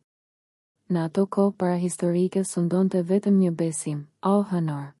pellazgëve. Në ato kohë parahistorike sundonte vetëm një besim,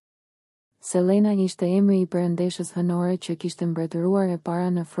 hënor. Selena ishte emri i perëndeshës hënore që kishte mbretëruar e para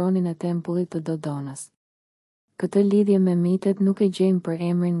në fronin e tempullit të Dodonës. Këtë lidhje me mitet nuk e gjejmë për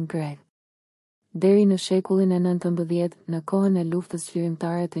emrin grek. Deri në shekullin e 19, në kohën e luftës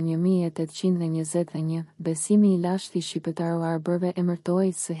çlirimtare të 1821, besimi i lashtë i shqiptar-arbërve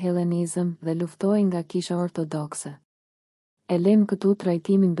emërtohej si Hellenizëm dhe luftohej nga Kisha Ortodokse. E lëm këtu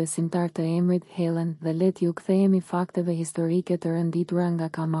trajtimin besimtar të emrit Hellen dhe le t'ju kthehemi fakteve historike të rënditura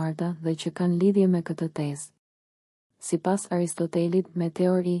nga Kamarda dhe që kanë lidhje me këtë tezë. Sipas Aristotelit, me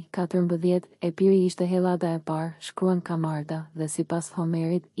teori 14, Epiri ishte Hellada e parë, shkruan Kamarda, dhe sipas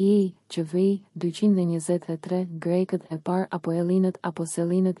Homerit, i.Q.V. 223, grekët e parë apo ellinët apo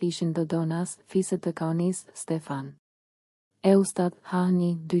selinët ishin Dodonas, fiset të Kaunis, Stefan. Eustat,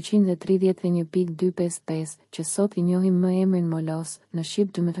 Hahni, 231.255, që sot i njohim më emrin Molos, në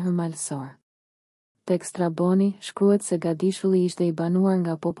Shqip dëmëtër malsor. Tek Straboni, shkruhet se Gadishulli ishte i banuar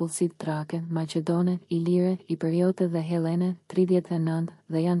nga popullsitë Trake, Maqedone, Ilire, Iperiote dhe Hellene, 39,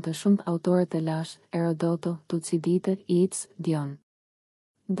 dhe janë të shumt autorët e lashtë, Herodoto, Tucidite, Ic, Dion.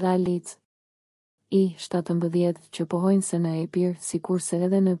 Dralic. I-17 që pohojnë se në Epir, sikurse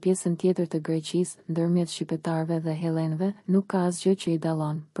edhe në pjesën tjetër të Greqisë, ndërmjet shqipetarëve dhe hellenëve, nuk ka asgjë që i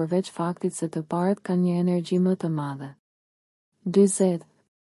dallon, përveç faktit se të parët kanë një energji më të madhe. 40.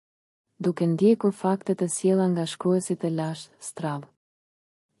 Duke ndjekur faktet e sjella nga shkruesit e lashtë, Strab.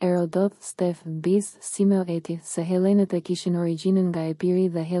 Herodot, Stef, Bis, Simeo eti, se hellenët e kishin origjinën nga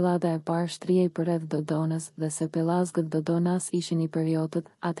Epiri dhe Hellada e parë shtrihej përreth Dodonës dhe se pellazgët Dodonas ishin Iperiotët,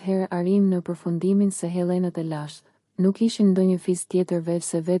 atëherë arrim në përfundimin se hellenët e lashtë nuk ishin ndonjë fis tjetër veç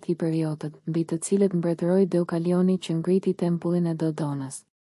se vetë Iperiotët, mbi të cilët mbretëroi Deukalioni që ngriti tempullin e Dodonës.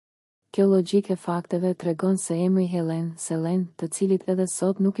 Kjo logjik e fakteve tregon se emri Helen, Selen, të cilit edhe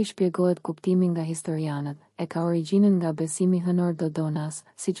sot nuk I shpjegohet kuptimi nga historianët, e ka origjinën nga besimi hënor Dodonas,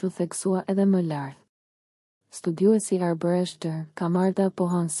 siç u theksua edhe më lart. Studiuesi arbëresh ka marrë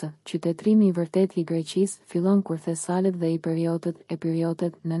pohonse, qytetrimi I vërtet I Greqisë fillon kur Thesalet dhe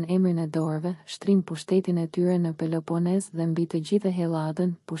Epiriotet nën emrin e dorëve shtrin pushtetin e tyre në Peloponez dhe mbi të gjithë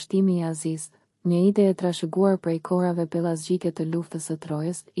Helladën, pushtimi I Azisë. Një ide e trashëguar prej kohërave pelazgjike të luftës së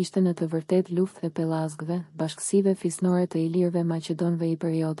Trojës, ishte në të vërtetë luftë e pelazgëve, bashkësive fisnore të ilirëve maqedonëve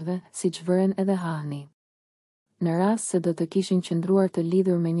Iperiotëve, siç vëren edhe Hahni. Në rast se do të kishin qëndruar të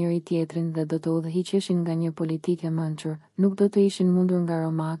lidhur me njëri tjetrin dhe do të udhëhiqeshin nga një politikë e mençur, nuk do të ishin mundur nga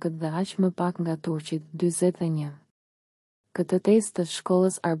romakët dhe aq më pak nga turqit. 41. Këtë tezë të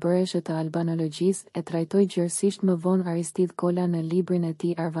shkollës arbëreshe të albanologjisë e trajtoi gjërësisht më vonë Aristid Kola në librin e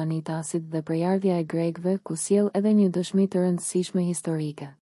tij Arvanitasit dhe Prejardhja e Grekëve, ku sjell edhe një dëshmi të rëndësishme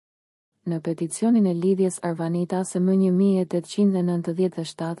historike. Në peticionin e lidhjes Arvanitase më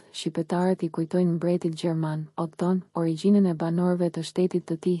 1897, shqipetarët I kujtojnë mbretit gjerman, Oton, origjinën e banorëve të shtetit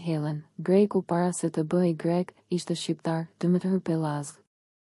të tij Helen, greku para se të bëhej grek, ishte shqiptar, domethënë pelazg.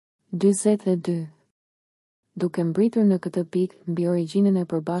 42. Duke mbritur në këtë pikë, mbi origjinën e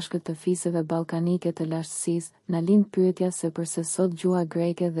përbashkët të fisëve ballkanike të lashtësisë, na lind pyetja se përse sot gjuha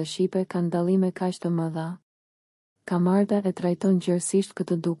greke dhe shqipe kanë dallime kaq të mëdha. Kamarda e trajton gjërësisht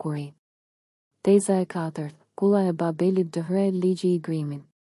këtë dukuri. Teza e 4, kulla e Babelit dëhre ligji I Grimit.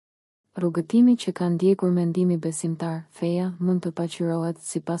 Rrugëtimi që ka ndjekur mendimi besimtar, feja, mund të paqyrohet,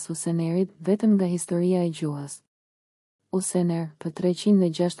 sipas Usenerit, vetëm nga historia e gjuhës. Usener, për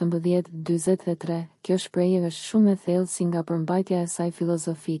 316-43, kjo shprehje është shumë e thellë si nga përmbajtja e saj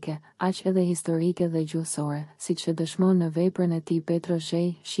filozofike, aq edhe historike dhe gjuhësore, siç e dëshmon në veprën e tij Petro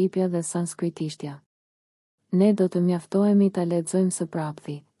Zhej, Shqipja dhe Sanskritishtja. Ne do të mjaftohemi ta lexojmë së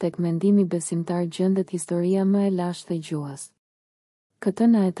prapthi, tek mendimi besimtar gjendet historia më e lashtë e gjuhës. Këtë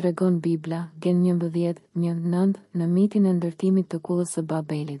na e tregon Bibla, Gen 11:9, në mitin e ndërtimit të kullës së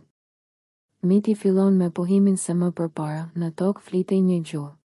Babelit. Miti fillon me pohimin se më përpara, në tokë flitej një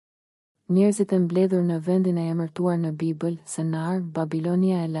gjuhë. Njerëzit e mbledhur në vendin e emërtuar në Bibël, Senar,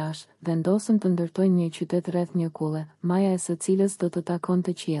 Babilonia e lashtë, vendosën të ndërtojnë një qytet rreth një kulle, maja e së cilës do të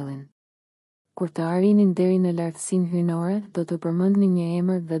takonte qiellin. Kur të arrinin deri në lartësinë hyjnore, do të përmendnin një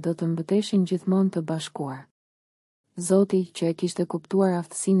emër dhe do të mbëteshin gjithmonë të bashkuar. Zoti, që e kishte kuptuar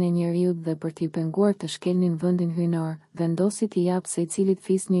aftësinë e njeriut dhe për t'i penguar të shkelnin vendin hyjnor, vendosi t'i japë secilit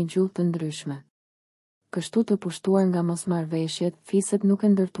fis një gjuhë të ndryshme. Kështu të pushtuar nga mosmarrveshjet, fiset nuk e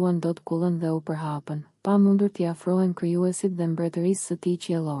ndërtuan dot kullën dhe u përhapën, pa mundur t'i afrohen krijuesit dhe mbretërisë së tij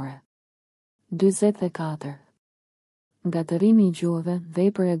qiellore. 44. Ngatërimi I gjuhëve,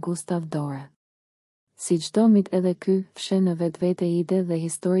 vepër e Gustav Dore. Si çdo mit edhe ky, fshen në vetvete ide dhe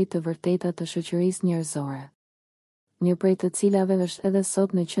histori të vërteta të shoqërisë njerëzore. Një prej të cilave është edhe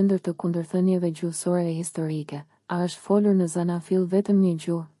sot në qendër të kundërthënieve gjuhësore e historike. A është folur në Zanafil vetëm një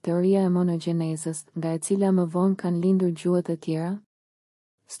gjuhë, teoria e monogjenezës, nga e cila më vonë kanë lindur gjuhët e tjera?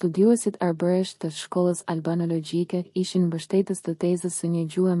 Studiuesit arbëresh të shkollës albanologjike ishin mbështetës të tezës së një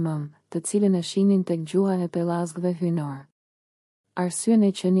gjuhe mëm, të cilën e shihnin tek gjuha e pelazgëve hyjnor. Arsyen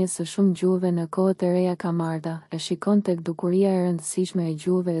e qenies së shumë gjuhëve në kohët e reja Kamarda e shikon tek dukuria e rëndësishme e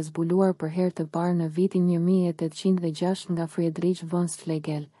gjuhëve e zbuluar për herë të parë në vitin 1806 nga Friedrich von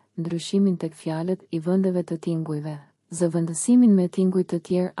Schlegel, ndryshimin tek fjalët I vendeve të tingujve, zëvendësimin me tinguj të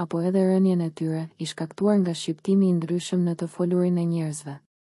tjerë apo edhe rënien e tyre, I shkaktuar nga shqiptimi I ndryshëm në të folurin e njerëzve.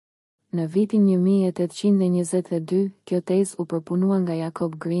 Në vitin 1822, kjo tezë u përpunua nga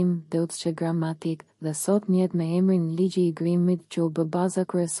Jakob Grimm, deutsche Grammatik, dhe sot njihet me emrin Ligji I Grimmit, që u bë baza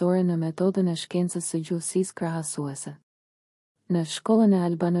kryesore në metodën e shkencës së gjuhësisë krahasuese. Në shkollën e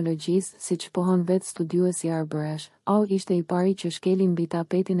albanologjisë, siç pohon vetë studiuesi arbëresh, au ishte I pari që shkeli mbi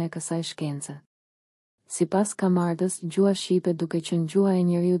tapetin e kësaj shkence. Sipas Kamardës, gjuha shqipe duke qenë gjuha e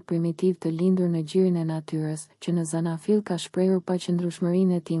njeriut primitiv të lindur në gjirin e natyrës, që në Zanafil ka shprehur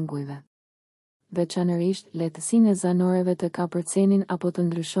paqëndrueshmërinë e tingujve. Veçanërisht, lehtësinë e zanoreve të kapërcenin apo të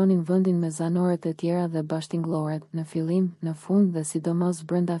ndryshonin vendin me zanoret e tjera dhe bashkëtingëlloret, në fillim, në fund dhe sidomos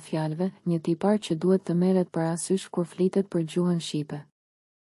brenda fjalëve, një tipar që duhet të merret parasysh kur flitet për gjuhën shqipe.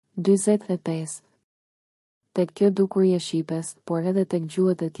 45. Tek kjo dukuri e shqipes, por edhe tek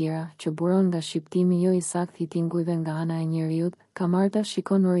gjuhët e tjera, që buron nga shqiptimi jo I saktë I tingujve nga ana e njeriut, Kamarda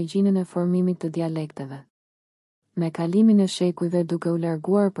shikon origjinën e formimit të dialekteve. Me kalimin e shekujve duke u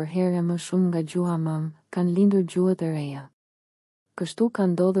larguar për herë më shumë nga gjuha mëm, kanë lindur gjuhët e reja. Kështu ka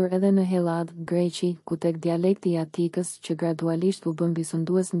ndodhur edhe në Helladë, Greqi, ku tek dialekti i Atikës, që gradualisht u bën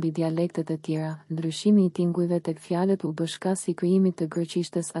bisundues mbi dialektet e tjera, ndryshimi i tingujve tek fjalët u bë shkas i krijimit të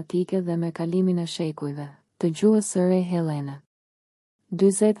greqishtes atike dhe me kalimin e shekujve të gjuhës së re hellene.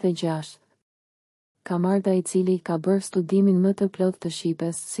 46. Kamarda, i cili ka bërë studimin më të plot të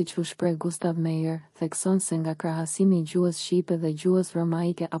shqipes, siç u shpreh Gustav Meyer, thekson se nga krahasimi i gjuhës shqipe dhe gjuhës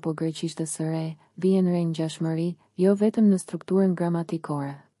romaike apo greqishtes së re, vjen re ngjashmëri, jo vetëm në strukturën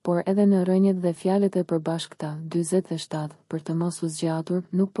gramatikore, por edhe në rrënjët dhe fjalët e përbashkëta. 47. Për të mos u zgjatur,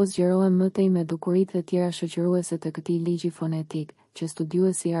 nuk po zgjerohem më tej me dukuritë e tjera shoqëruese të këtij ligji fonetik, që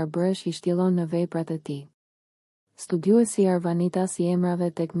studiuesi Arbresh i shtjellon në veprat e tij. Studiuesi Arvanitas i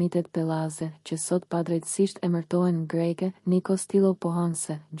emrave tek mitet pellaze, që sot padrejtësisht emërtohen greke, Nikos Stilo pohon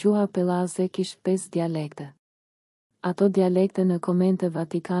se gjuha pellaze kishte 5 dialekte. Ato dialekte në komente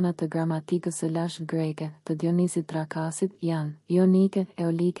vatikana të gramatikës së lashtë greke, të Dionisit Trakasit, janë jonike,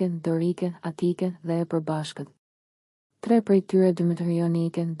 eolike, dorike, atike dhe e përbashkët. 3 prej tyre,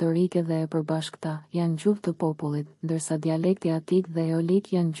 jonike, dorike dhe e përbashkëta, janë gjuhë të popullit, ndërsa dialekti atik dhe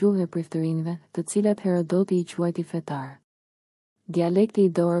eolik janë gjuhë e priftërinjve, të cilat Herodoti i quajti fetar. Dialekti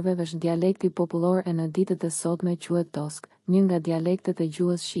i dorëve është dialekti popullor e në ditët e sotme quhet tosk, një nga dialektet e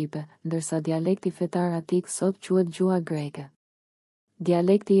gjuhës shqipe, ndërsa dialekti fetar atik sot quhet gjuha greke.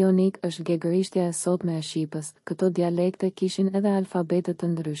 Dialekti ionik është gegërishtja e sotme e Shqipës. Këto dialekte kishin edhe alfabete të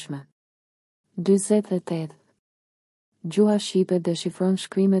ndryshme. 48. Gjuha shqipe deshifron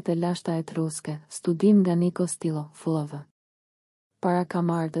shkrimet e lashta etruske. Studim nga Nikos Stilo, FLV. Para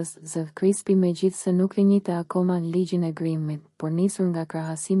kamardës, Zë Krispi megjithse nuk rinjite akoma në ligjin e Grimmit, por nisur nga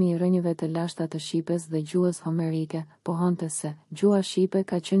krahasimi i rrënjëve të lashta të shqipes dhe gjuhës homerike, pohonte se gjuha shqipe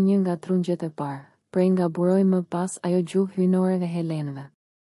ka qenë një nga trungjet e parë, prej nga buroi më pas ajo gjuhë hyjnore e helenëve.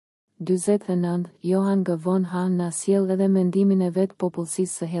 49. Johan G. von Hahn na sjell edhe mendimin e vet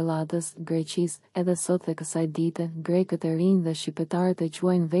popullsisë së Helladës, Greqisë, edhe sot dhe kësaj dite, grekët e rinj dhe shqipetarët e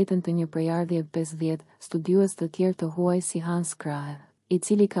quajnë veten të një prejardhje 50, studiues të tjerë të huaj si Hans Krahe, i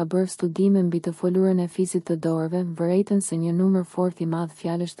cili ka bërë studime mbi të folurën e fisit të dorëve, vërejtën se një numër fort i madh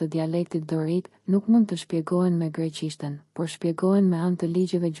fjalësh të dialektit dorik nuk mund të shpjegohen me greqishten, por shpjegohen me anë të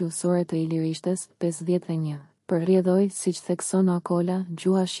ligjeve gjuhësore të ilirishtes. 51. Përrjedhoj, siç thekson Akola,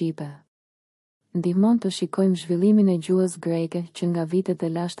 gjuha shqipe. Ndihmon të shikojmë zhvillimin e gjuhës greke që nga vitet e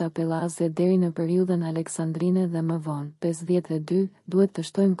lashta pellaze deri në periudhën aleksandrine dhe më vonë. 52. Duhet të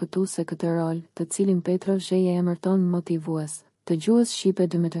shtojmë këtu se këtë rol, të cilin Petro Zheje emërton motivues, të gjuhës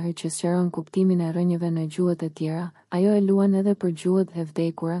shqipe dëmëtëherë që sqaron kuptimin e rrënjëve në gjuhët e tjera, ajo e luan edhe për gjuhët e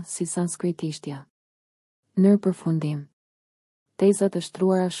vdekura si sanskritishtja. Nër përfundim. Tezat e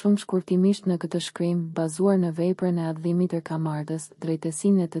shtruara shumë shkurtimisht në këtë shkrim, bazuar në veprën e Adhimit të Kamardës,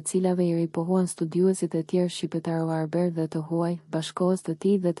 drejtësinë e të cilave i ripohuan studiuesit e tjerë shqiptaro-arber dhe të huaj, bashkohës të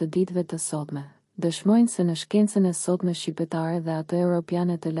tij dhe të ditëve të sotme. Dëshmojnë se në shkencën e sotme shqiptare dhe ato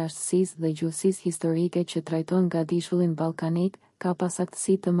europiane të lashtësisë dhe gjuhësisë historike që trajton gadishullin ballkanik, ka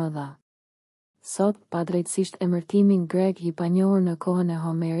pasaktësi të mëdha. Sot, padrejtësisht emërtimi grek i panjohur në kohën e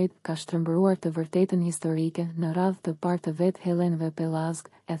Homerit ka shtrembëruar të vërtetën historike në radhë të parë të vetë helenëve pellazg,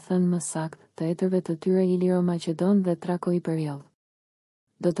 e thënë më saktë, të etërve të tyre iliro-maqedon dhe trako-period.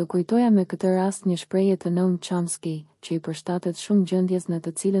 Do të kujtoja me këtë rast një shprehje të Noam Chomsky, që i përshtatet shumë gjendjes në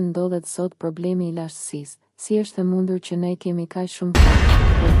të cilën ndodhet sot problemi i lashtësisë. Si është e mundur që ne kemi kaq shumë kohë,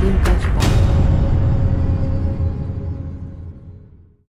 vërtim kaq pak.